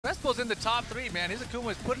Izukumo's in the top 3, man.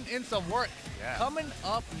 Izukumo is putting in some work. Yeah. Coming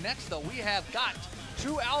up next, though, we have got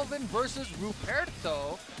True Alvin versus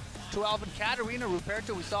Ruperto. True Alvin, Katarina,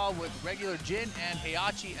 Ruperto we saw with regular Jin and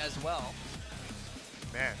Heihachi as well.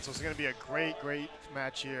 Man, so it's going to be a great, great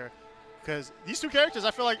match here. Because these two characters,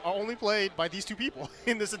 I feel like, are only played by these two people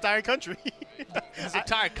in this entire country. This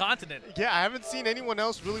entire continent. Yeah, I haven't seen anyone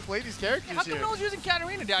else really play these characters How come here. no one's using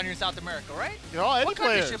Katarina down here in South America, right? They're all Eddie What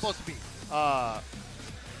country is players. she supposed to be?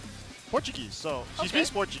 Portuguese. So she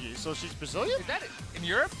speaks Portuguese. So she's Brazilian? Is that it? In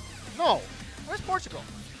Europe? No. Where's Portugal?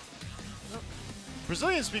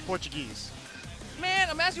 Brazilians speak Portuguese. Man,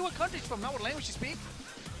 I'm asking you what country she's from, not what language she speaks.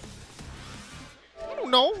 I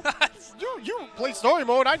don't know. you played story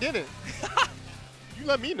mode. I didn't. You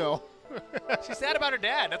let me know. She's sad about her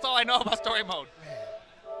dad. That's all I know about story mode.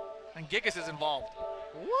 And Gigas is involved.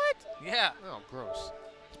 What? Yeah. Oh, gross.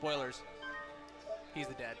 Spoilers. He's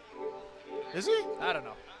the dad. Is he? I don't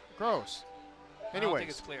know. Gross. I don't think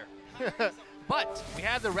it's clear. But we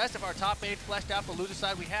have the rest of our top 8 fleshed out. For loser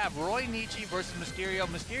side, we have Roy Nietzsche versus Mysterio.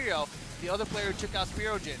 Mysterio, the other player who took out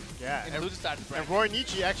Spirojin in the loser side of the bracket. And Roy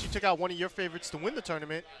Nietzsche actually took out one of your favorites to win the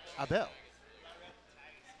tournament, Abel.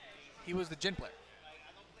 He was the Jin player.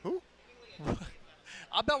 Who?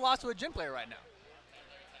 Abel lost to a Jin player right now.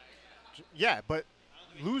 Yeah, but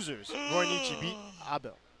losers, Roy Nietzsche beat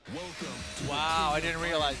Abel. Wow, I didn't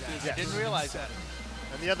realize that. Yes. I didn't realize that.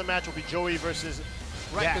 And the other match will be Joey versus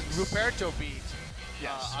Right, because Ruperto beat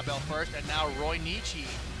Yes. Abel first, and now Roy Nietzsche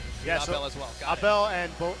beat Yeah, Abel so as well. Got Abel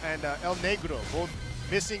and El Negro both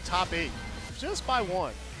missing top 8 just by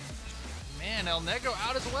 1. Man, El Negro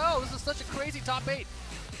out as well. This is such a crazy top 8.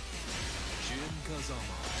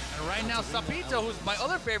 And right now, Sapito, who's my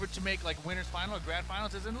other favorite to make like winners final or grand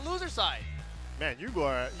finals, is in the loser side. Man, you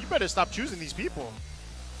better stop choosing these people.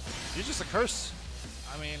 You're just a curse.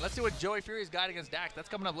 I mean, let's see what Joey Fury's got against Dax. That's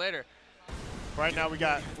coming up later. Right now we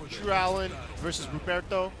got True Allen versus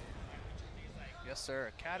Ruperto. Yes,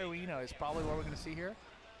 sir. Katarina is probably what we're going to see here.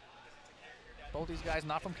 Both these guys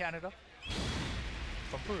not from Canada.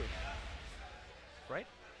 From Peru. Right?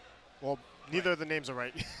 Well, neither of the names are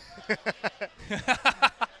right.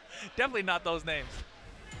 Definitely not those names.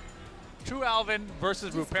 True Alvin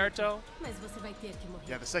versus Ruperto.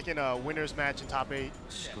 Yeah, the second winners match in top 8.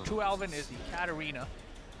 Yeah, True Alvin is the Katarina.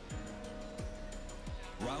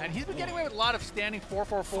 And he's been getting away with a lot of standing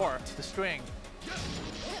 4-4-4, the string.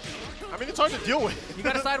 I mean, it's hard to deal with. You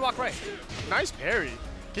got a sidewalk right. Nice parry.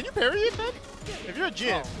 Can you parry it then? If you're a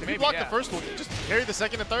Jin, if you block the first one, just parry the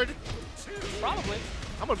second and third? Probably.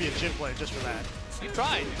 I'm going to be a Jin player just for that. You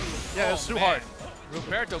tried. Yeah, it's too hard.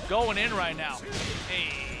 Ruperto going in right now.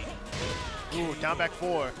 Hey. Ooh, down back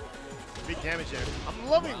 4. Big damage there. I'm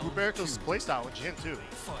loving Ruperto's playstyle with Jin too.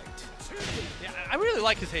 Yeah, I really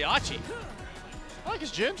like his Heihachi. I like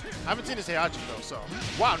his Jin. I haven't seen his Heihachi though, so.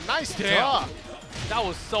 Wow, nice Damn. That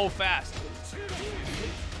was so fast.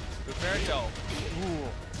 Ruperto. Ooh.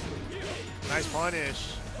 Nice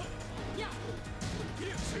punish.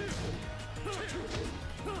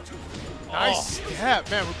 Nice step.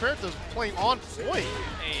 Man, Ruperto's playing on point.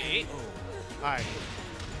 Hey. All right.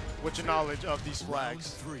 What's your knowledge of these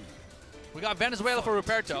flags? We got Venezuela for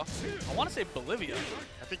Ruperto. I want to say Bolivia.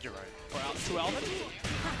 I think you're right. For True Alvin?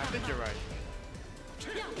 I think you're right.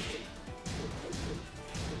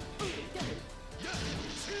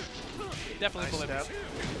 Definitely Nice Bolivia. step.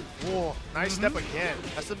 Whoa, nice step again.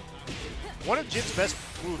 That's one of Jin's best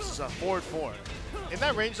moves is a forward 4. In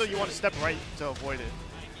that range though, you want to step right to avoid it.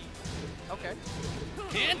 Okay.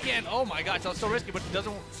 Can. Oh my gosh, that was so risky, but it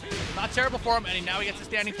doesn't. Not terrible for him, and now he gets a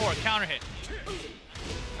standing 4. Counter hit.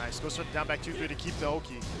 Nice. Goes for the down back 2-3 to keep the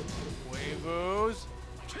Oki. Huevos.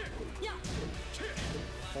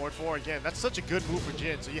 Forward 4 again. That's such a good move for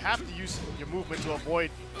Jin. So you have to use your movement to avoid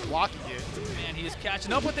blocking it. Man, he is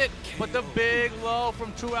catching up with it, but the big low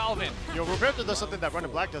from True Alvin. Yo, Ruperto does something that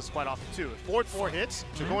Running Black does quite often too. Forward 4 hits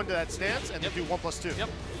to go into that stance and then do 1+2. Yep.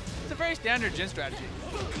 It's a very standard Jin strategy.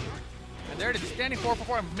 And there it is, standing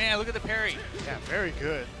 4-4-4. And man, look at the parry. Yeah, very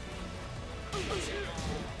good. A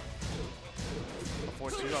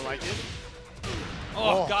 4-2, I like it.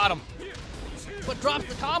 Oh, got him. But drops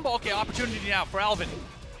the combo. Okay, opportunity now for Alvin.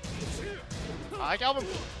 I like Alvin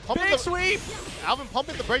pumping Big sweep. Alvin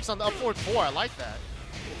pumping the brakes on the up forward 4. I like that.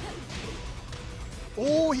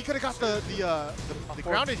 Oh, he could have got the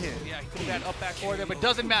grounded hit. Yeah, he could have got up back forward there, but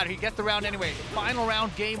doesn't matter. He gets the round anyway. Final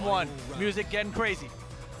round, game 1. Music getting crazy.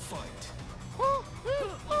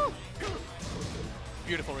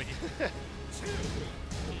 Beautiful, Ricky.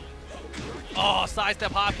 Oh,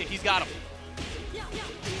 sidestep hop kick. He's got him.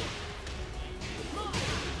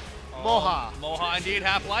 Moha. Moha indeed.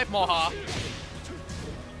 Half-life Moha.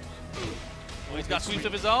 he's got sweeps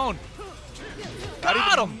of his own.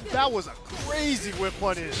 Got him! That was a crazy whip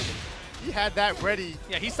punish. He had that ready.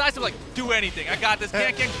 Yeah, he sized him like, do anything. I got this.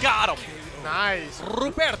 Can't got him. Nice.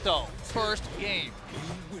 Ruperto, first game.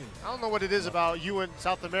 I don't know what it is about you in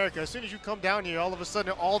South America. As soon as you come down here, all of a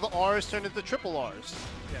sudden, all the R's turn into triple R's.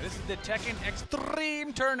 Yeah, this is the Tekken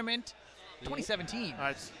Extreme Tournament 2017. All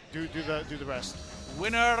right, do the rest.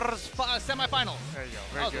 Winners semifinal. There you go.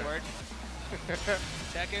 That was Very the word. good.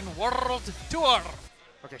 Tekken World Tour.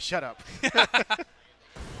 Okay, shut up.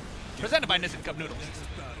 Presented by Nissan Cup Noodles.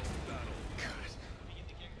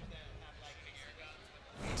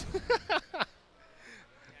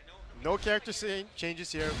 No character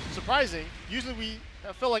changes here. Surprising. Usually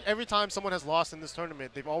I feel like every time someone has lost in this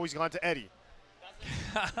tournament, they've always gone to Eddie.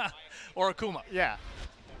 Or Akuma. Yeah.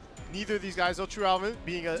 Neither of these guys, though, True Alvin,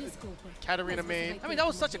 being a Katarina main. I mean, that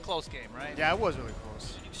was such a close game, right? Yeah, it was really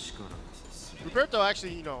close. Ruperto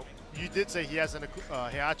actually, you know, you did say he has an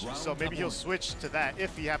Heihachi, so maybe he'll switch to that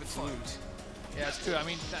if he happens to lose. Yeah, it's true. I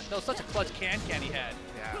mean, that was such a clutch can he had.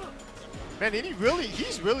 Yeah. Man, and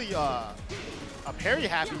he's really a parry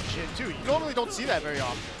happy Jin too. You normally don't see that very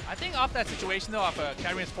often. I think off that situation though, off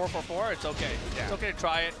Katarina's 4-4-4, it's okay. Yeah. It's okay to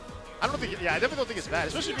try it. I definitely don't think it's bad,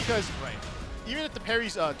 especially because even if the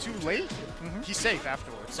parry's too late, he's safe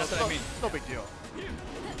afterwards. So that's what I mean. No big deal.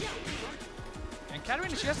 And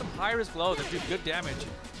Katarina, she has some high risk blows that do good damage.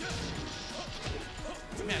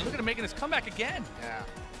 Man, look at him making his comeback again. Yeah.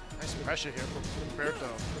 Nice pressure here from Ruperto.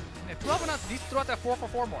 And needs to throw out that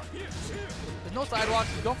 4-4-4 more. There's no sidewalks.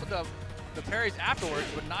 He's going for the parries afterwards,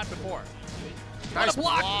 but not before. Nice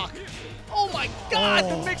block. Oh my God,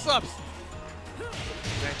 the mix-ups.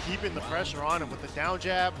 And keeping the pressure on him with the down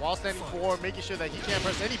jab while standing forward, making sure that he can't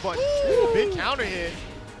press any button. Ooh, big counter hit.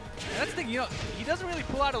 And that's the thing, you know, he doesn't really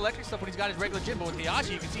pull out electric stuff when he's got his regular Jin, but with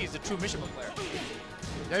Heihachi, you can see he's a true Mishima player.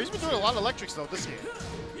 Yeah, he's been doing a lot of electrics though this game.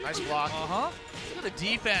 Nice block. Look at the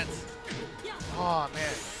defense. Oh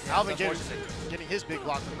man, yeah, Alvin getting his big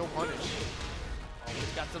block with no punish. Oh,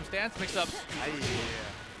 he's got some stance mix-ups.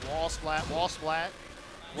 Yeah. Wall splat, wall splat.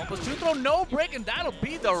 1+2 throw, no break, and that'll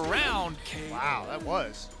be the round. Wow, that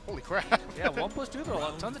was. Holy crap. Yeah, 1+2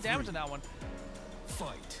 throw, tons of damage in that one.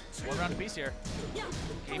 One round apiece here.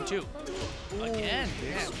 Game 2. Again,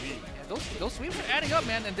 man. Yeah, those sweeps are adding up,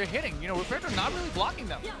 man, and they're hitting. You know, Ruperto not really blocking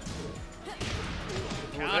them.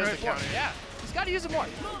 Counter. Yeah, he's got to use it more.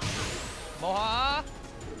 Moha.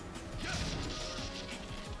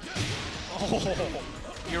 Oh,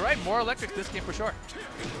 you're right. More electric this game for sure.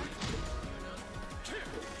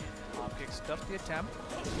 Hop kick stuffs the attempt.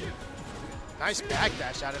 Nice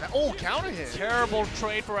backdash out of that. Oh, counter hit. Terrible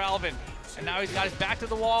trade for Alvin. And now he's got his back to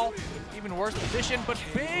the wall. Even worse position, but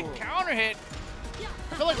big counter hit.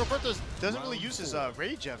 I feel like Ruperto doesn't really use his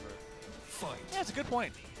rage ever. Yeah, that's a good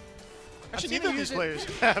point. Actually, neither of these players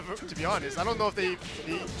have, to be honest. I don't know if they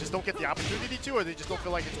just don't get the opportunity to, or they just don't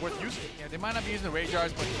feel like it's worth using. Yeah, they might not be using the rage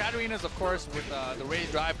jars, but Katarina's, of course, with the rage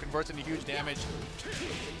drive, converts into huge damage.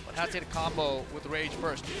 But has to hit a combo with the rage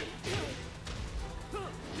first.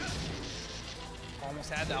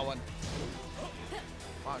 Almost had that one.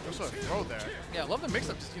 Wow, no sort of throw there. Yeah, I love the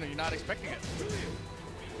mix-up. Just, you know, you're not expecting it.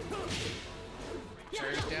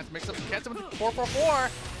 Cherry stance mix-up. Gets him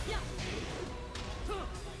 4-4-4.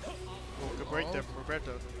 Oh, good break there from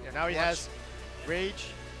Ruperto. Yeah, now he has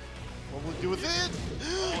rage. What will he do with it?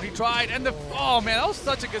 Oh, he tried, and oh man, that was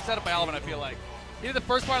such a good setup by Alvin. I feel like he did the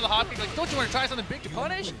first part of the hop kick. Like, don't you want to try something big to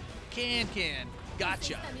punish? Can.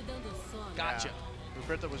 Gotcha. Yeah.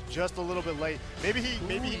 Ruperto was just a little bit late. Maybe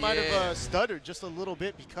he might have stuttered just a little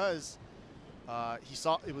bit because he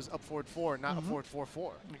saw it was up forward 4, not a forward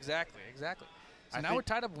 4-4. Exactly. So now we're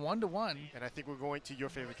tied up 1-1. And I think we're going to your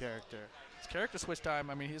favorite character. It's character switch time.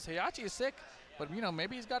 I mean, his Heihachi is sick, but you know,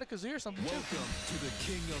 maybe he's got a Kazoo or something too. Welcome to the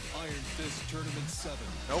King of Iron Fist Tournament 7.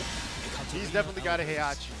 Nope. He's definitely got a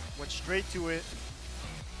Heihachi. Went straight to it.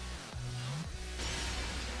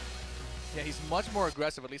 Yeah, he's much more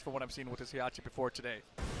aggressive, at least from what I've seen with his Heihachi before today.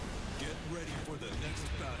 Get ready for the next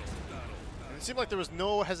battle. And it seemed like there was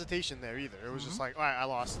no hesitation there either. It was just like, all right, I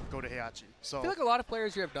lost. Go to Heihachi. So I feel like a lot of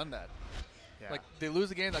players here have done that. yeah. Like, they lose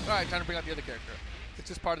the game, like, all right, time to bring out the other character. It's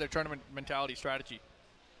just part of their tournament mentality strategy.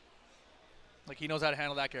 Like, he knows how to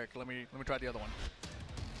handle that character. Let me try the other one.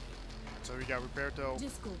 So we got Ruperto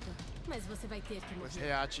with with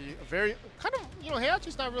Heihachi. A very kind of, you know,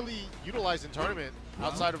 Heihachi's not really utilized in tournament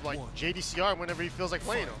outside of like JDCR whenever he feels like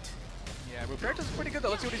playing him. Yeah, Ruperto's pretty good though.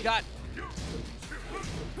 Let's see what he's got.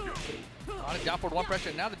 A lot of down forward 1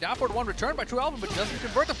 pressure. Now the down forward 1 returned by True Alvin, but doesn't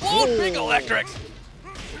convert the full big electrics.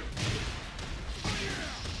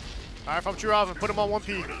 All right, if I'm True Alvin, put him on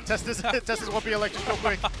 1P. Test this 1P electric real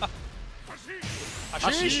quick.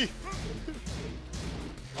 Hashish.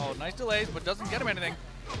 Oh, nice delays, but doesn't get him anything.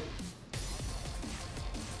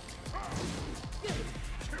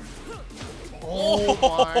 Oh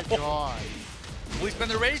my god. Will he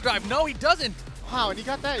spend the rage drive? No, he doesn't. Wow, and he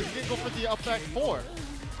got that. He didn't go for the up back 4.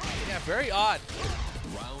 Yeah, very odd.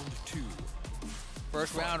 Round 2.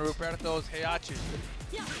 First round, Ruperto's Heihachi.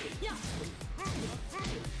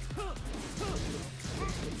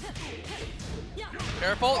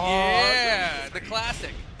 Careful. Oh, Yeah, the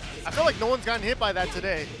classic. I feel like no one's gotten hit by that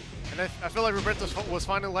today. And I feel like Ruperto was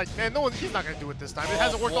finally like, man, he's not going to do it this time. It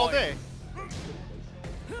hasn't worked all day.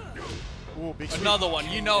 Ooh, big sweep. Another one,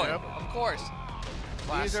 you know Yep. it. Of course.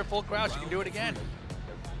 These are full crouch, you can do it again.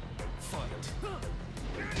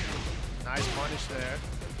 Nice punish there.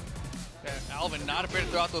 Yeah, Alvin not afraid to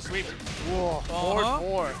throw out those sweeps. Whoa, forward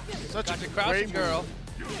 4. Such Got a your great crouching move. girl.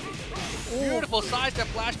 Beautiful sidestep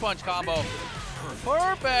flash punch combo.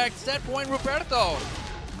 Perfect. Set point Ruperto.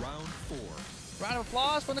 Round 4. Round of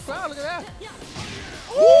applause from the crowd. Look at that.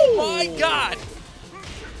 Oh my God.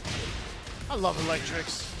 I love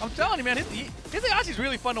electrics. I'm telling you, man, his Heihachi's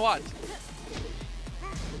really fun to watch.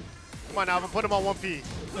 Come on, Alvin, put him on 1P.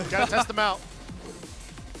 You gotta test him out.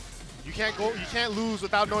 You can't lose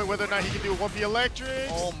without knowing whether or not he can do a 1P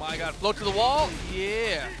electrics. Oh my God. Float to the wall.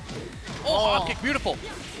 Yeah. Oh, hop kick. Beautiful.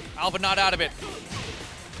 Alvin not out of it.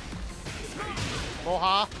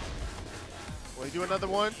 Moha. Will he do another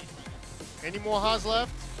one? Any Mohas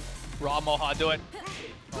left? Raw Moha, do it.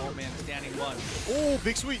 Oh man, standing 1. Oh,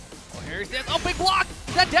 big sweep. Oh, here he stands. Oh, big block.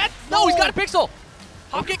 Is that dead? No, he's got a pixel.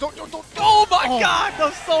 Hop kick. Don't. Oh my God, that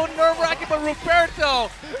was so nerve-wracking, but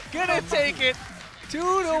Ruperto gonna take it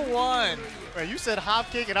 2-1. Man, you said hop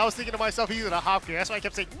kick, and I was thinking to myself, he's in a hop kick. That's why I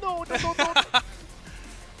kept saying, no.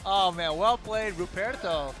 Oh man, well played,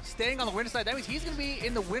 Ruperto. Staying on the winner side, that means he's gonna be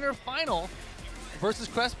in the winner final versus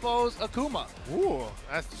Crespo's Akuma. Ooh,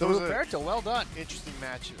 So those are Ruperto, well done. interesting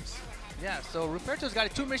matches. Yeah, so Ruperto's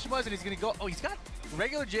got 2 mission buds, and he's gonna go. Oh, he's got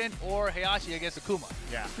regular Jin or Heihachi against Akuma.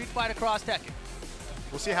 Yeah. Street fight across Tekken.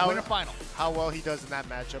 We'll see Winner final. how well he does in that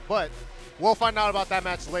matchup. But we'll find out about that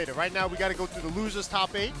match later. Right now, we got to go through the losers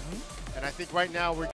top 8. And I think right now we're